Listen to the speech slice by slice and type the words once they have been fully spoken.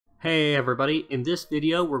Hey everybody, in this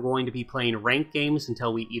video we're going to be playing ranked games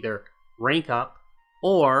until we either rank up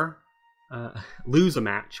or lose a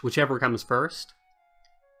match, whichever comes first.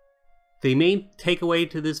 The main takeaway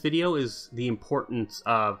to this video is the importance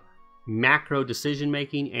of macro decision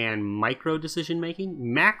making and micro decision making.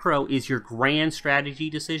 Macro is your grand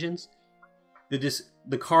strategy decisions,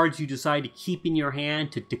 the cards you decide to keep in your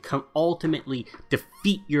hand to ultimately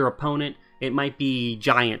defeat your opponent. It might be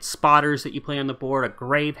giant spotters that you play on the board, a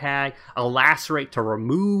grave hag, a lacerate to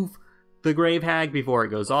remove the grave hag before it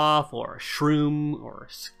goes off, or a shroom or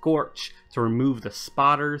a scorch to remove the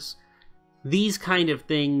spotters. These kind of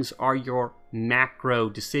things are your macro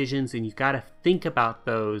decisions, and you got to think about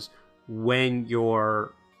those when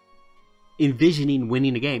you're envisioning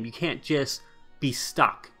winning a game. You can't just be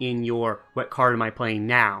stuck in your what card am I playing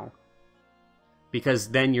now, because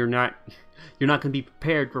then you're not going to be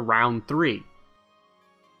prepared for round 3.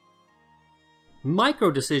 Micro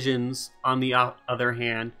decisions, on the other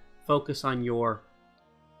hand, focus on your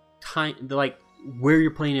time, like where you're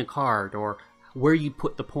playing a card or where you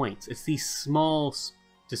put the points. It's these small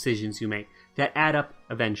decisions you make that add up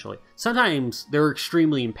eventually. Sometimes they're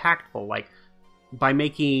extremely impactful, like by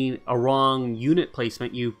making a wrong unit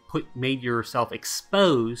placement, you made yourself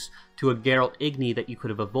exposed to a Geralt Igni that you could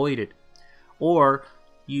have avoided. Or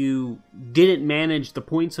you didn't manage the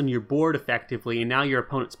points on your board effectively, and now your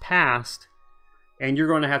opponent's passed, and you're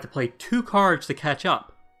going to have to play 2 cards to catch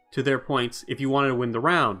up to their points if you wanted to win the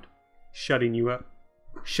round, shutting you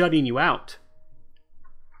out.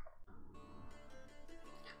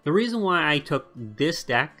 The reason why I took this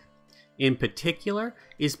deck in particular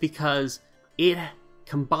is because it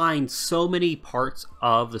combines so many parts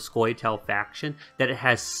of the Scoia'tael faction that it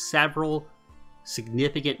has several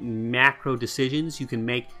significant macro decisions you can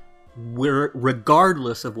make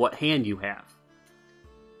regardless of what hand you have.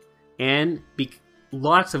 And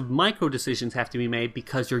lots of micro decisions have to be made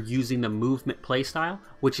because you're using the movement playstyle,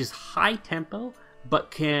 which is high tempo,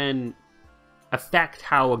 but can affect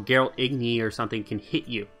how a Geralt Igni or something can hit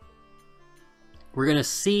you. We're going to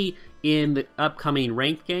see in the upcoming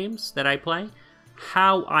ranked games that I play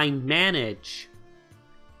how I manage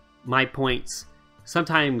my points,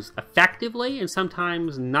 sometimes effectively and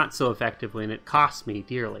sometimes not so effectively, and it costs me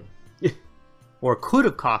dearly. Or could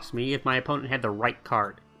have cost me if my opponent had the right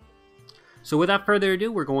card. So without further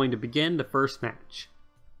ado, we're going to begin the first match.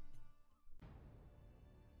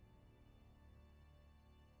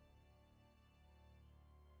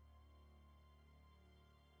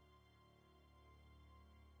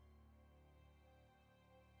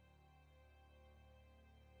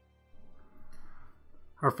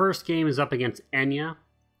 Our first game is up against Enya.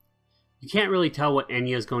 You can't really tell what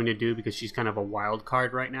Enya is going to do because she's kind of a wild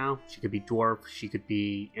card right now. She could be Dwarf, she could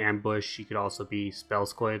be Ambush, she could also be Spell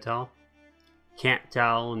Scoia'tael. Can't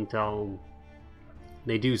tell until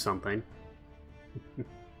they do something.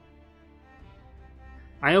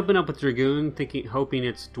 I open up with Dragoon, hoping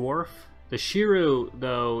it's Dwarf. The Shiru,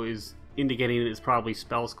 though, is indicating it's probably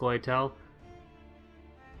Spell Scoia'tael.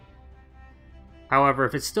 However,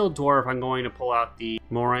 if it's still Dwarf, I'm going to pull out the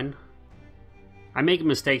Morin. I make a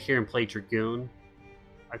mistake here and play Dragoon.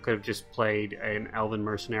 I could have just played an Elven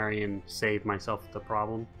Mercenary and saved myself the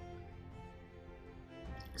problem,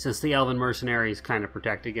 since the Elven Mercenary is kind of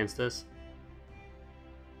protected against this.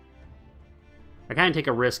 I kind of take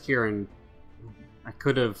a risk here, and I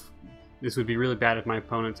could have... This would be really bad if my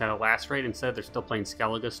opponents had a Lacerate. Instead, they're still playing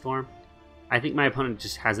Skellige Storm. I think my opponent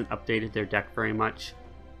just hasn't updated their deck very much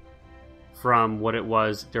from what it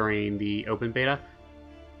was during the open beta.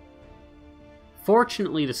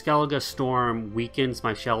 Fortunately, the Skellige Storm weakens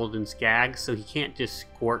my Sheldon Skag, so he can't just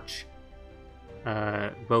Scorch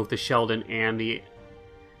both the Sheldon and the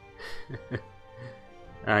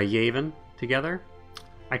Yavin together.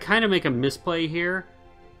 I kind of make a misplay here.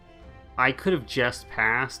 I could have just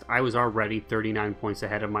passed. I was already 39 points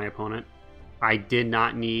ahead of my opponent. I did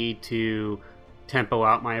not need to tempo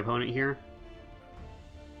out my opponent here.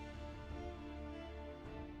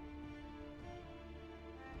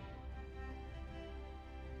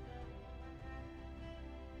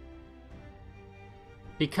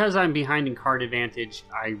 Because I'm behind in card advantage,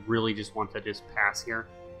 I really just want to just pass here.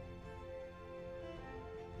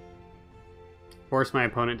 Force my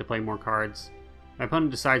opponent to play more cards. My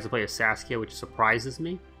opponent decides to play a Saskia, which surprises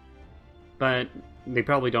me. But they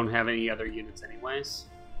probably don't have any other units anyways.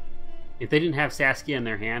 If they didn't have Saskia in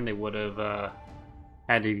their hand, they would have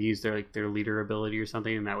had to use their leader ability or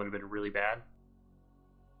something, and that would have been really bad.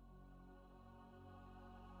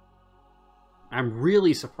 I'm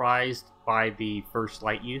really surprised by the first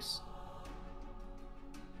light use.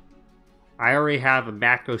 I already have a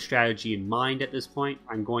macro strategy in mind at this point.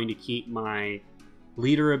 I'm going to keep my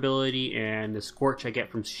leader ability and the Scorch I get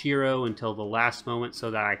from Shiro until the last moment so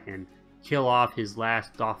that I can kill off his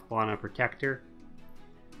last Dothbana Protector.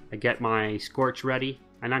 I get my Scorch ready.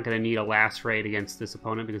 I'm not going to need a last raid against this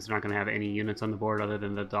opponent because they're not going to have any units on the board other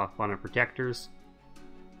than the Dothbana Protectors.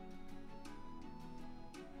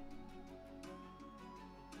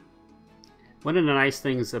 One of the nice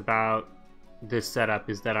things about this setup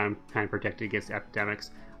is that I'm kind of protected against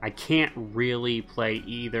epidemics. I can't really play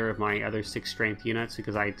either of my other 6 strength units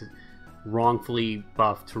because I wrongfully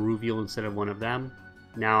buffed Teruviel instead of one of them.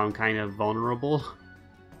 Now I'm kind of vulnerable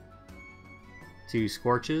to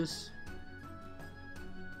Scorches.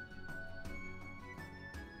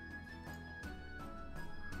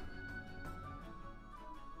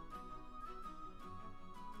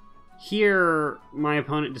 Here, my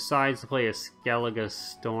opponent decides to play a Skellige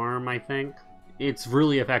Storm, I think. It's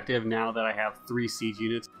really effective now that I have 3 siege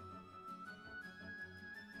units.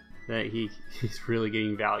 That he's really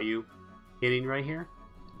getting value hitting right here.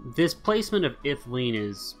 This placement of Ithleen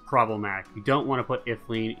is problematic. You don't want to put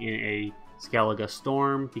Ithleen in a Skellige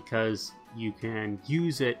Storm because you can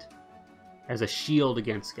use it as a shield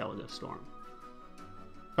against Skellige Storm.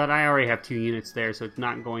 But I already have 2 units there, so it's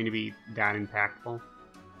not going to be that impactful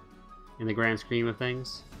in the grand scheme of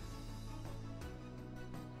things.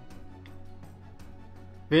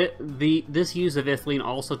 This use of Ithleen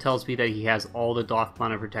also tells me that he has all the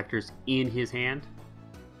Dothbana Protectors in his hand.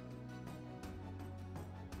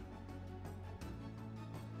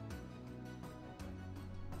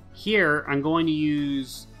 Here, I'm going to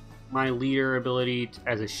use my leader ability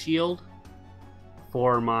as a shield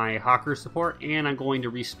for my Hawker support, and I'm going to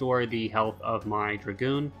restore the health of my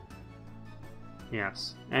Dragoon.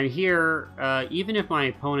 Yes, and here, even if my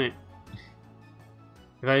opponent,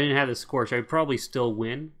 if I didn't have the Scorch, I'd probably still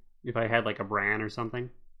win if I had like a Bran or something,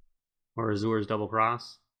 or Azur's Double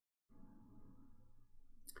Cross.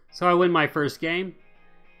 So I win my first game.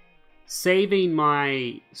 Saving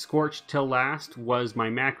my Scorch till last was my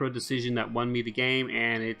macro decision that won me the game,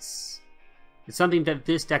 and it's something that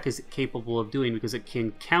this deck is capable of doing because it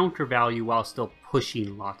can counter value while still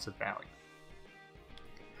pushing lots of value.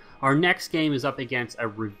 Our next game is up against a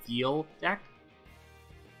Reveal deck.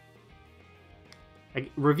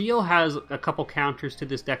 Reveal has a couple counters to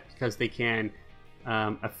this deck because they can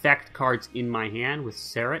affect cards in my hand with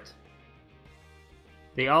Serret.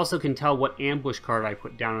 They also can tell what ambush card I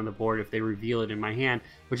put down on the board if they reveal it in my hand,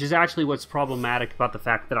 which is actually what's problematic about the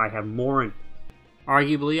fact that I have Morin.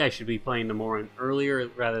 Arguably, I should be playing the Morin earlier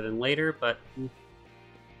rather than later, but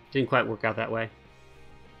didn't quite work out that way.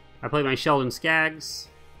 I play my Sheldon Skaggs.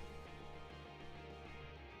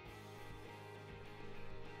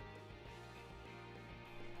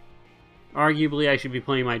 Arguably, I should be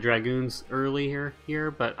playing my Dragoons early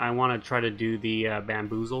here, but I want to try to do the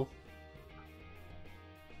Bamboozle.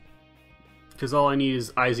 Because all I need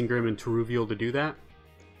is Isengrim and Teruviel to do that.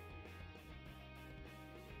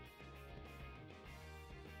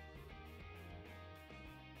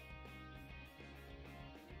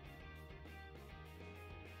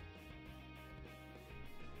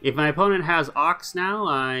 If my opponent has Ox now,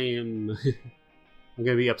 I'm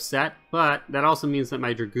going to be upset, but that also means that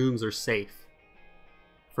my Dragoons are safe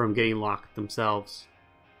from getting locked themselves.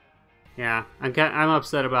 Yeah, I'm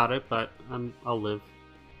upset about it, but I'll live.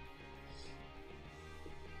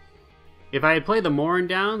 If I had played the Morin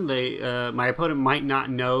down, my opponent might not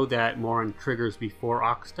know that Morin triggers before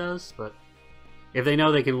Ox does, but if they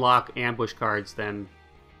know they can lock ambush cards, then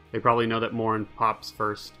they probably know that Morin pops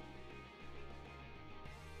first.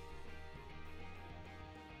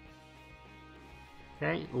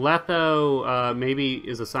 Okay, Letho maybe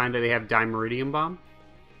is a sign that they have Dimeridium Bomb.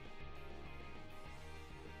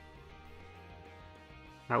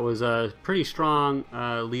 That was a pretty strong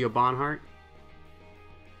Leo Bonhart.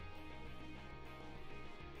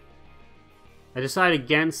 I decided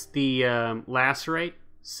against the Lacerate,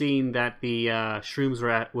 seeing that the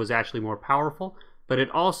Shrooms was actually more powerful, but it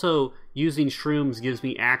also, using Shrooms gives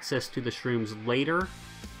me access to the Shrooms later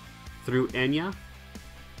through Enya.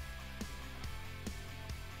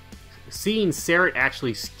 Seeing Serret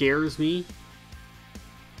actually scares me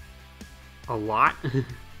a lot. I'm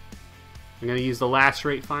going to use the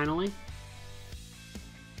Lacerate finally,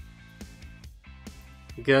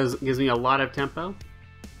 because it gives me a lot of tempo.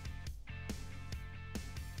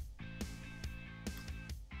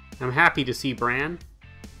 I'm happy to see Bran.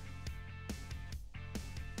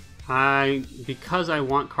 Because I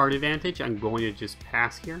want card advantage, I'm going to just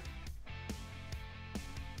pass here.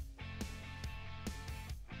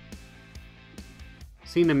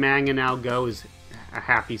 Seeing the Mangonel go is a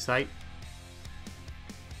happy sight.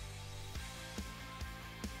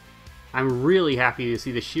 I'm really happy to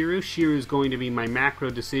see the Shiru. Shiru is going to be my macro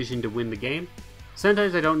decision to win the game.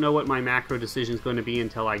 Sometimes I don't know what my macro decision is going to be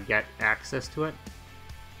until I get access to it.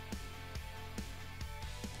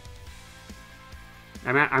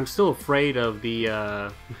 I'm still afraid of the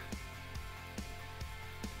of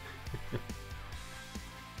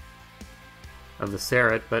the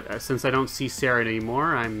Serret, but since I don't see Serret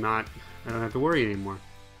anymore, I don't have to worry anymore.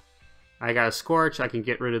 I got a Scorch, I can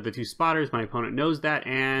get rid of the 2 spotters, my opponent knows that,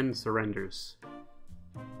 and surrenders.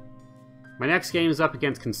 My next game is up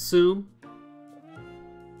against Consume.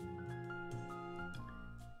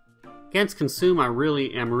 Against Consume, I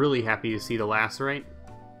am really happy to see the Lacerate.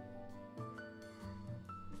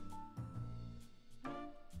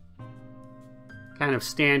 Kind of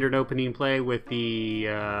standard opening play with the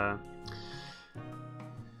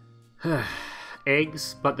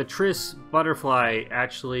eggs, but the Triss Butterfly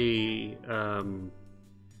actually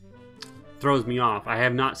throws me off. I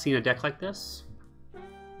have not seen a deck like this.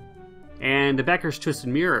 And the Becker's Twisted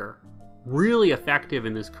Mirror, really effective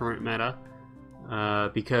in this current meta,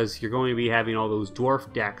 because you're going to be having all those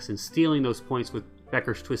dwarf decks, and stealing those points with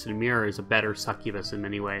Becker's Twisted Mirror is a better succubus in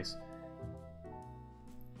many ways.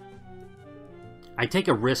 I take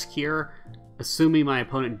a risk here, assuming my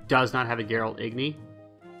opponent does not have a Geralt Igni.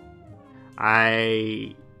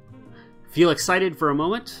 I feel excited for a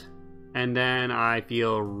moment, and then I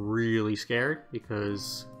feel really scared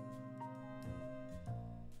because,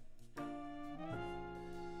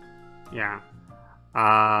 yeah,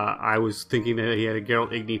 I was thinking that he had a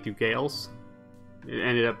Geralt Igni through Gales. It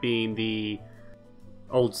ended up being the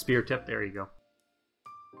old Spear Tip. There you go.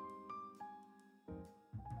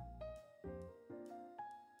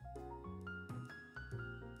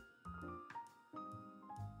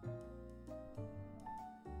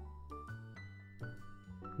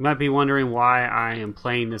 You might be wondering why I am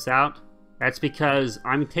playing this out. That's because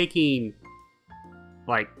I'm taking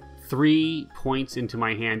like 3 points into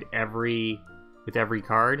my hand with every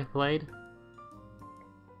card played.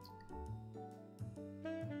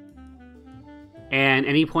 And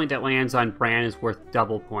any point that lands on Bran is worth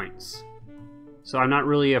double points. So I'm not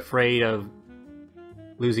really afraid of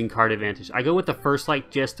losing card advantage. I go with the First Light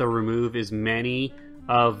just to remove as many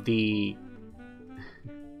of the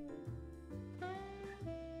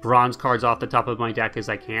bronze cards off the top of my deck as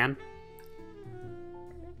I can.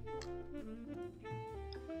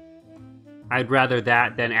 I'd rather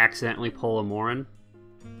that than accidentally pull a Morin.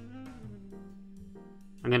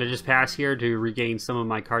 I'm going to just pass here to regain some of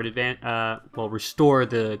my card advantage, well, restore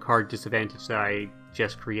the card disadvantage that I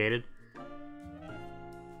just created.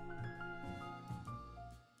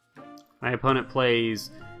 My opponent plays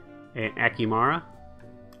an Ekimara.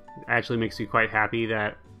 It actually makes me quite happy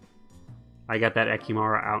that I got that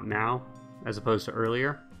Ekimara out now, as opposed to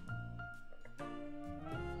earlier.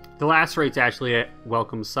 The Lacerate's actually a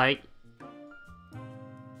welcome sight.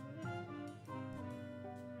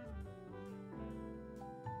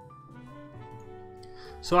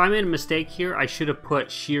 So I made a mistake here. I should have put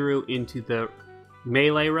Shiru into the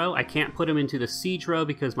melee row. I can't put him into the siege row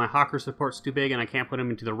because my Hawker support's too big, and I can't put him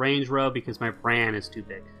into the range row because my Bran is too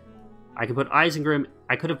big. I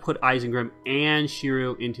could have put Isengrim and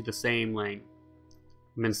Shiru into the same lane.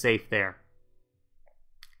 I've been safe there.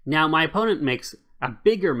 Now my opponent makes a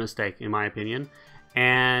bigger mistake, in my opinion,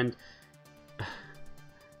 and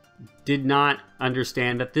did not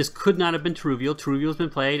understand that this could not have been Truvial. Truvial's been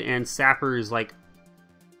played, and Sapper is like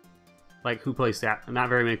who plays Sapper? Not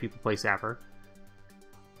very many people play Sapper.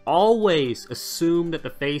 Always assume that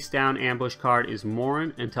the face down ambush card is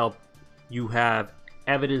Morin until you have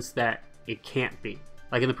evidence that it can't be.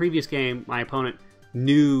 Like in the previous game, my opponent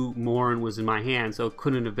knew Morin was in my hand, so it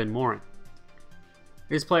couldn't have been Morin.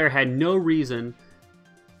 This player had no reason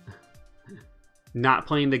not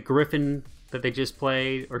playing the Griffin that they just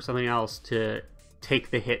played or something else to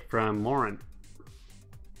take the hit from Morin.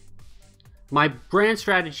 My brand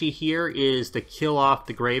strategy here is to kill off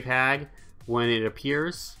the Grave Hag when it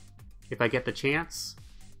appears, if I get the chance.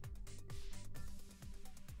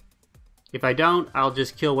 If I don't, I'll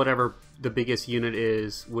just kill whatever the biggest unit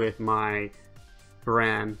is with my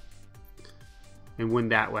Bran and win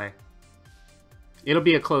that way. It'll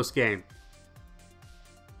be a close game.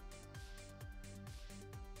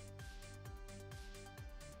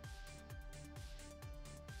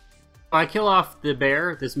 If I kill off the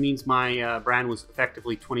bear, this means my Bran was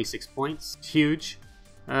effectively 26 points. It's huge.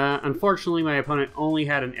 Unfortunately, my opponent only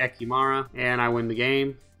had an Ekimara, and I win the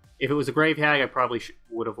game. If it was a Grave Hag, I probably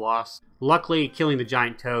would have lost. Luckily, killing the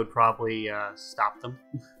Giant Toad probably stopped them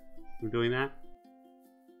from doing that.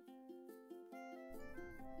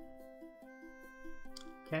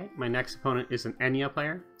 Okay, my next opponent is an Enya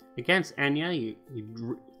player. Against Enya,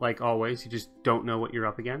 you, like always, you just don't know what you're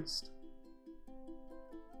up against.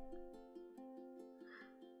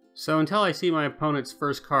 So until I see my opponent's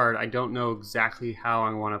first card, I don't know exactly how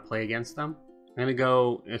I want to play against them. I'm going to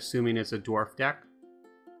go assuming it's a dwarf deck.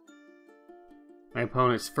 My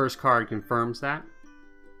opponent's first card confirms that.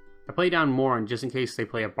 I play down Morin just in case they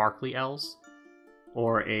play a Barkley Elves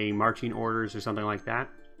or a Marching Orders or something like that.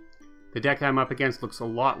 The deck I'm up against looks a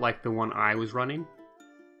lot like the one I was running.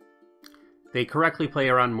 They correctly play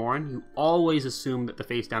around Morin. You always assume that the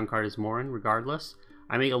face down card is Morin regardless.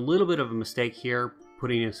 I make a little bit of a mistake here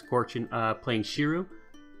putting a Scorch in, playing Shiru.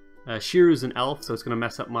 Shiru's an elf, so it's going to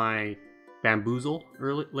mess up my Bamboozle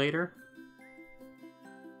later.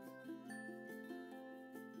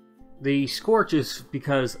 The Scorch is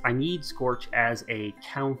because I need Scorch as a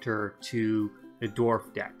counter to the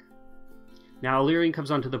Dwarf deck. Now Illyrian comes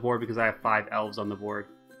onto the board because I have 5 elves on the board.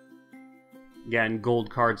 Again, gold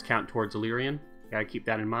cards count towards Illyrian. Gotta keep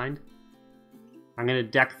that in mind. I'm gonna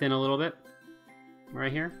deck thin a little bit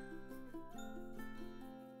right here.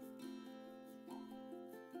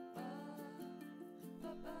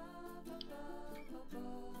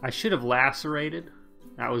 I should have lacerated.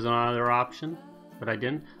 That was another option, but I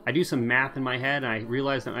didn't. I do some math in my head, and I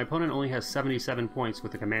realize that my opponent only has 77 points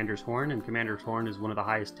with the Commander's Horn, and Commander's Horn is one of the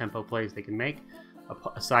highest tempo plays they can make,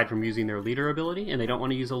 aside from using their leader ability, and they don't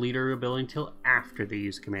want to use a leader ability until after they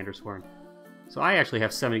use Commander's Horn. So I actually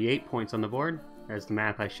have 78 points on the board, as the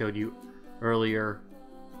math I showed you earlier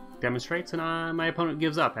demonstrates, and my opponent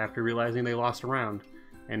gives up after realizing they lost a round,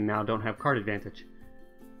 and now don't have card advantage.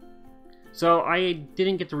 So I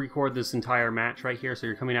didn't get to record this entire match right here, so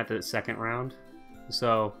you're coming out to the second round.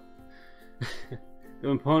 So the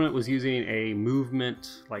opponent was using a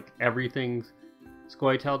movement, like everything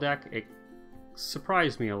Scoia'tael deck. It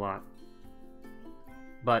surprised me a lot.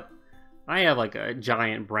 But I have like a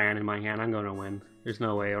giant brand in my hand. I'm going to win. There's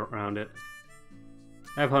no way around it.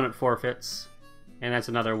 My opponent forfeits, and that's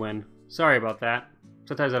another win. Sorry about that.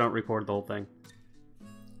 Sometimes I don't record the whole thing.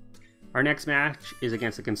 Our next match is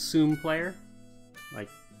against a Consume player. Like,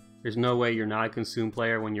 there's no way you're not a Consume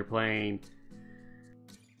player when you're playing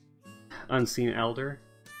Unseen Elder.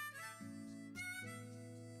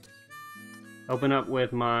 Open up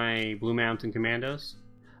with my Blue Mountain Commandos.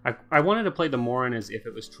 I wanted to play the Morin as if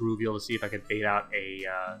it was Teruvial to see if I could bait out a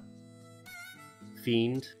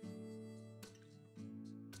Fiend.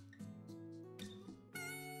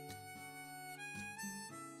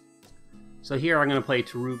 So here I'm going to play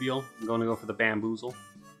Teruvial. I'm going to go for the Bamboozle.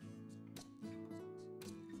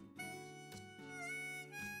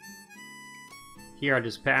 Here I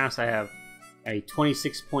just pass. I have a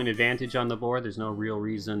 26-point advantage on the board. There's no real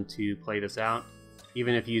reason to play this out.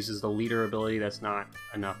 Even if he uses the leader ability, that's not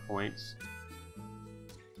enough points.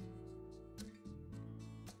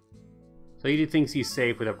 So he thinks he's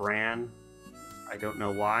safe with a Bran. I don't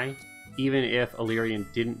know why. Even if Illyrian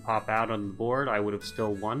didn't pop out on the board, I would have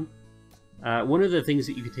still won. One of the things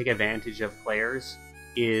that you can take advantage of players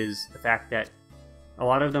is the fact that a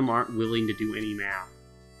lot of them aren't willing to do any math.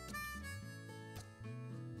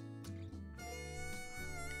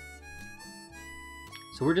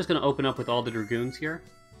 So we're just going to open up with all the Dragoons here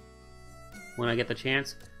when I get the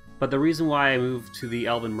chance. But the reason why I moved to the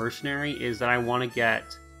Elven Mercenary is that I want to get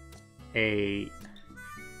a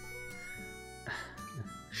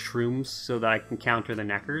Shrooms so that I can counter the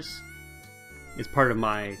Neckers. It's part of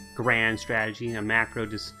my grand strategy. A macro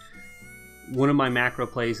one of my macro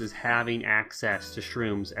plays is having access to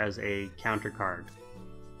Shrooms as a counter card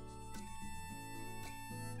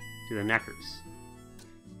to the Neckers.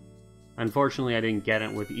 Unfortunately, I didn't get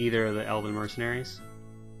it with either of the Elven Mercenaries.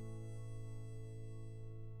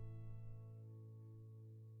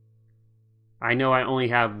 I know I only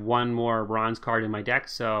have one more bronze card in my deck,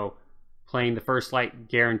 so playing the First Light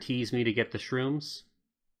guarantees me to get the Shrooms.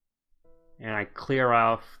 And I clear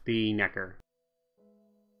off the Necker.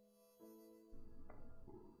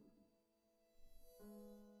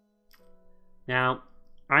 Now,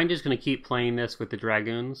 I'm just going to keep playing this with the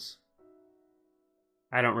Dragoons.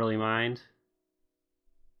 I don't really mind.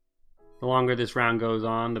 The longer this round goes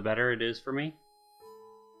on, the better it is for me.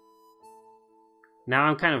 Now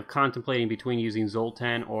I'm kind of contemplating between using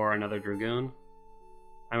Zoltan or another Dragoon.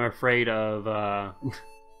 I'm afraid of a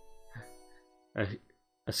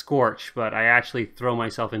Scorch, but I actually throw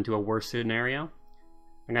myself into a worse scenario.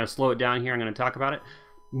 I'm going to slow it down here. I'm going to talk about it.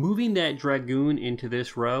 Moving that Dragoon into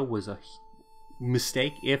this row was a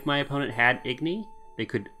mistake. If my opponent had Igni, they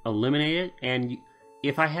could eliminate it. And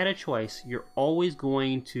if I had a choice, you're always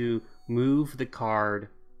going to move the card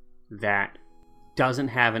that doesn't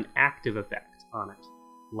have an active effect on it.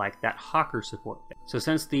 like that Hawker support thing. So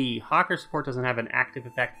since the Hawker support doesn't have an active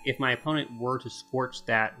effect, if my opponent were to scorch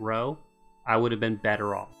that row, I would have been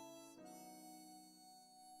better off.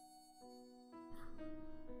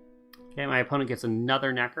 Okay, my opponent gets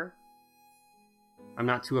another Necker. I'm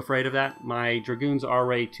not too afraid of that. My Dragoons are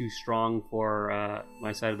already too strong for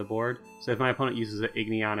my side of the board. So if my opponent uses an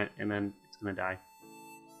Igni on it, and then it's going to die.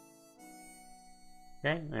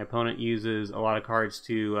 Okay, my opponent uses a lot of cards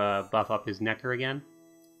to buff up his Necker again.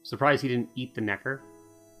 Surprised he didn't eat the Necker.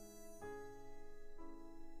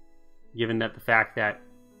 Given that the fact that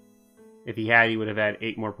if he had, he would have had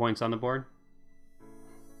 8 more points on the board.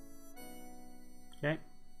 Okay.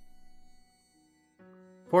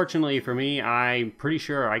 Fortunately for me, I'm pretty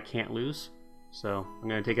sure I can't lose. So I'm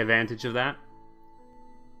going to take advantage of that.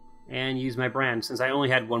 And use my Brand. Since I only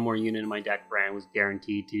had one more unit in my deck, Brand was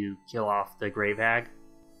guaranteed to kill off the Grave Hag.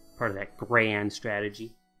 Part of that grand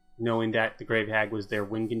strategy. Knowing that the Grave Hag was their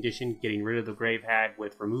win condition, getting rid of the Grave Hag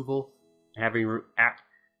with removal, and having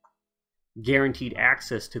guaranteed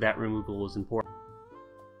access to that removal was important.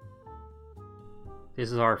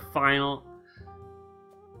 This is our final.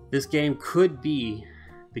 This game could be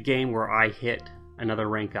the game where I hit another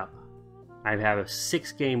rank up. I have a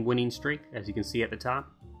 6-game winning streak, as you can see at the top.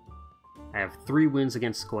 I have 3 wins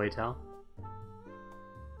against Scoia'tael.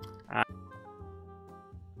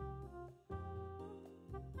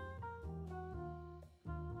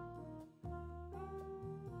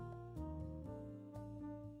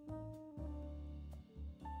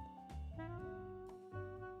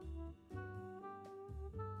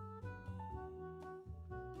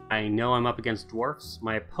 I know I'm up against dwarfs.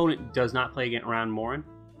 My opponent does not play around Morin.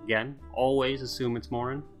 Again, always assume it's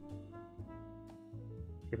Morin.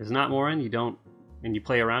 If it's not Morin, you don't, and you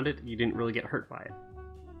play around it, you didn't really get hurt by it.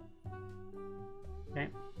 Okay.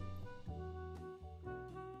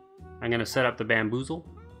 I'm going to set up the Bamboozle.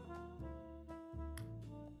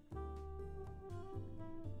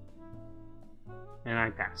 And I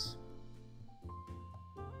pass.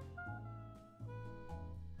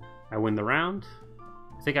 I win the round.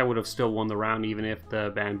 I think I would have still won the round even if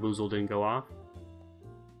the Bamboozle didn't go off.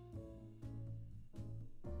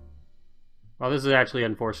 Well, this is actually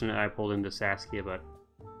unfortunate I pulled into Saskia, but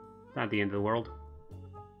not the end of the world.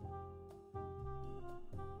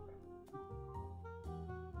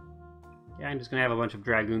 Yeah, I'm just gonna have a bunch of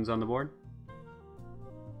Dragoons on the board.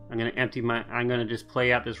 I'm gonna just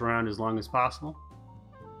play out this round as long as possible.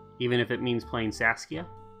 Even if it means playing Saskia,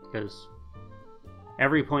 because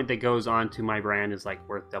every point that goes on to my Brand is like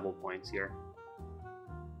worth double points here.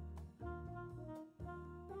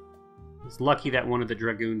 It's lucky that one of the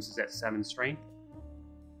Dragoons is at 7 strength.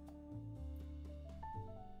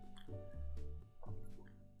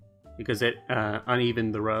 Because it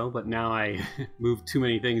unevened the row, but now I moved too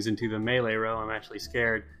many things into the melee row. I'm actually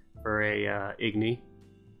scared for a Igni.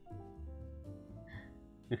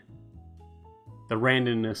 The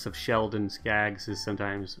randomness of Sheldon Skaggs is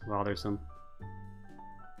sometimes bothersome.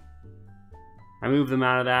 I move them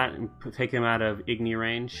out of that and take them out of Igni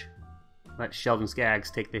range. Let Sheldon Skaggs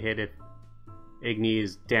take the hit if Igni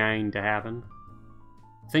is dying to happen.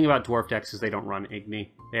 The thing about dwarf decks is they don't run Igni.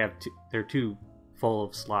 They're too full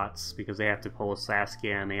of slots because they have to pull a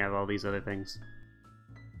Saskia and they have all these other things.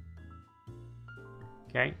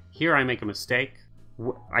 Okay, here I make a mistake.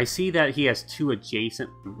 I see that he has 2 adjacent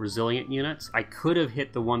resilient units. I could have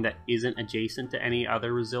hit the one that isn't adjacent to any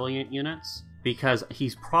other resilient units, because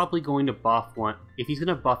he's probably going to buff one. If he's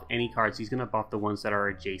going to buff any cards, he's going to buff the ones that are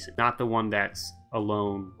adjacent, not the one that's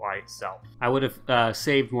alone by itself. I would have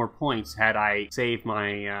saved more points had I saved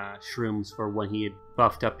my shrooms for when he had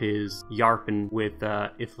buffed up his Yarpen with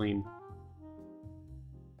Ithleen.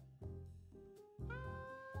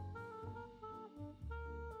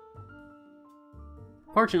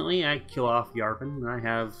 Fortunately, I kill off Yarpen, and I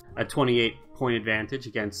have a 28-point advantage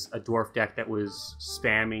against a dwarf deck that was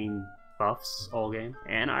spamming buffs all game,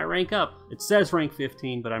 and I rank up. It says rank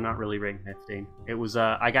 15, but I'm not really rank 15. It was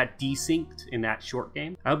I got desynced in that short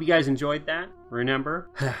game. I hope you guys enjoyed that. Remember,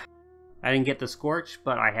 I didn't get the Scorch,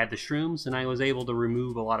 but I had the Shrooms, and I was able to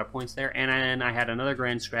remove a lot of points there. And then I had another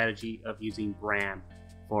grand strategy of using Bran.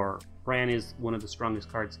 Bran is one of the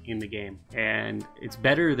strongest cards in the game, and it's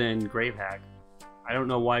better than Grave Hag. I don't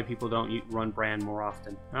know why people don't run Bran more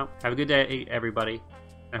often. Well, have a good day, everybody.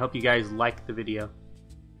 I hope you guys liked the video.